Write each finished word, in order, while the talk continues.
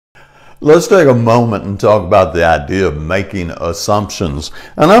Let's take a moment and talk about the idea of making assumptions.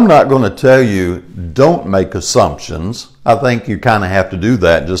 And I'm not going to tell you don't make assumptions. I think you kind of have to do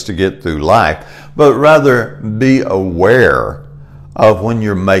that just to get through life. But rather be aware of when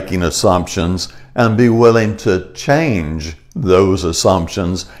you're making assumptions and be willing to change those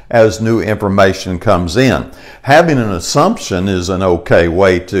assumptions as new information comes in. Having an assumption is an okay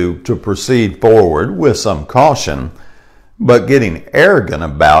way to proceed forward with some caution. But getting arrogant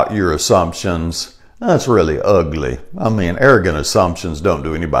about your assumptions, that's really ugly. I mean, arrogant assumptions don't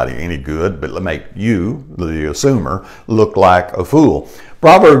do anybody any good, but make you, the assumer, look like a fool.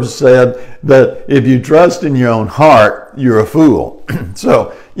 Proverbs said that if you trust in your own heart, you're a fool.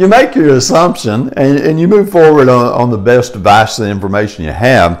 So you make your assumption and you move forward on the best advice and information you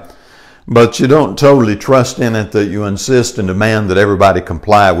have, but you don't totally trust in it, that you insist and demand that everybody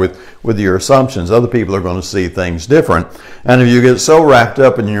comply with your assumptions. Other people are going to see things different. And if you get so wrapped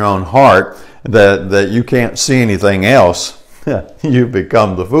up in your own heart that you can't see anything else, you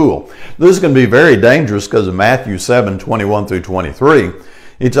become the fool. This can be very dangerous because in Matthew 7:21 through 23,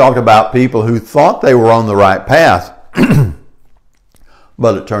 he talked about people who thought they were on the right path,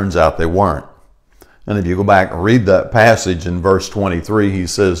 but it turns out they weren't. And if you go back and read that passage in verse 23, he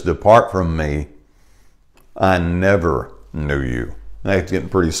says, "Depart from me, I never knew you." That's getting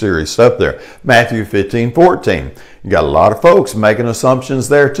pretty serious stuff there. Matthew 15:14. You got a lot of folks making assumptions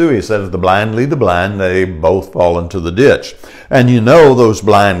there too. He said, if the blind lead the blind, they both fall into the ditch. And you know those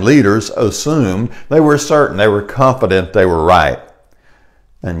blind leaders assumed, they were certain, they were confident they were right.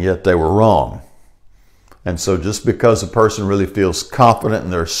 And yet they were wrong. And so just because a person really feels confident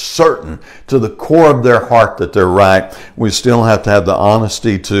and they're certain to the core of their heart that they're right, we still have to have the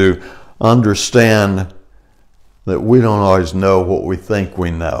honesty to understand that we don't always know what we think we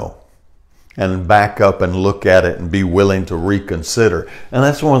know. And back up and look at it and be willing to reconsider. And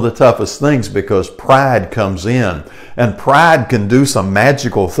that's one of the toughest things, because pride comes in. And pride can do some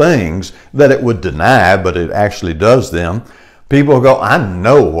magical things that it would deny, but it actually does them. People go, I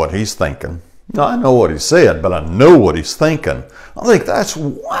know what he's thinking. No, I know what he said, but I know what he's thinking. I think that's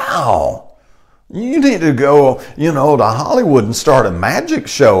wow. You need to go, to Hollywood and start a magic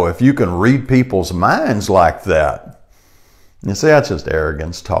show if you can read people's minds like that. You see, that's just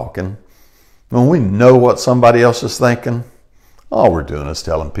arrogance talking. When we know what somebody else is thinking, all we're doing is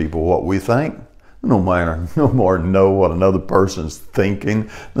telling people what we think. No more know what another person's thinking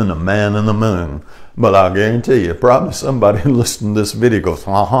than the man in the moon. But I'll guarantee you, probably somebody listening to this video goes,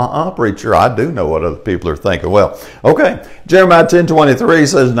 preacher, I do know what other people are thinking. Well, okay. Jeremiah 10:23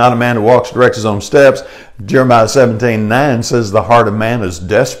 says, not a man who walks directs his own steps. Jeremiah 17:9 says, the heart of man is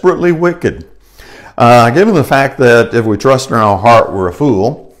desperately wicked. Given the fact that if we trust in our heart, we're a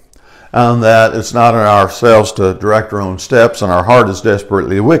fool, and that it's not in ourselves to direct our own steps, and our heart is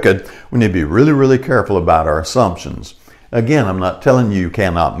desperately wicked, we need to be really, really careful about our assumptions. Again, I'm not telling you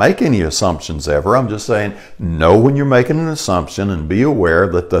cannot make any assumptions ever. I'm just saying know when you're making an assumption and be aware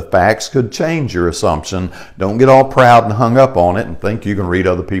that the facts could change your assumption. Don't get all proud and hung up on it and think you can read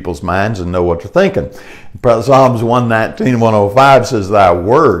other people's minds and know what they're thinking. Psalms 119, 105 says, thy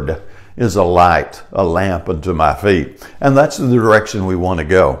word is a light, a lamp unto my feet. And that's the direction we want to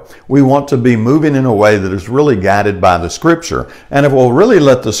go. We want to be moving in a way that is really guided by the Scripture. And if we'll really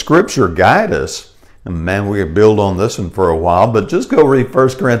let the Scripture guide us, and man, we could build on this one for a while, but just go read 1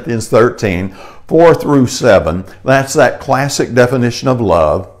 Corinthians 13, 4 through 7. That's that classic definition of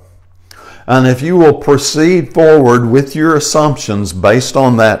love. And if you will proceed forward with your assumptions based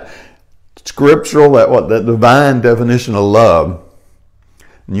on that scriptural, that divine definition of love,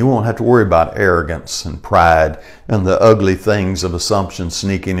 and you won't have to worry about arrogance and pride and the ugly things of assumptions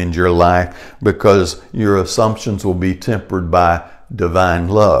sneaking into your life, because your assumptions will be tempered by divine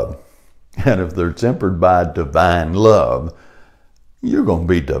love. And if they're tempered by divine love, you're going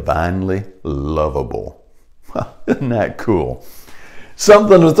to be divinely lovable. Isn't that cool?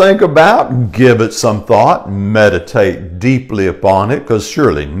 Something to think about. Give it some thought. Meditate deeply upon it, because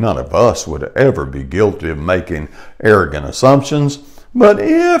surely none of us would ever be guilty of making arrogant assumptions. But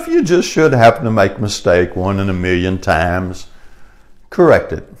if you just should happen to make a mistake 1 in a million times,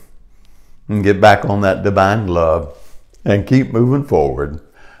 correct it and get back on that divine love and keep moving forward.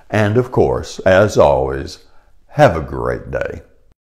 And of course, as always, have a great day.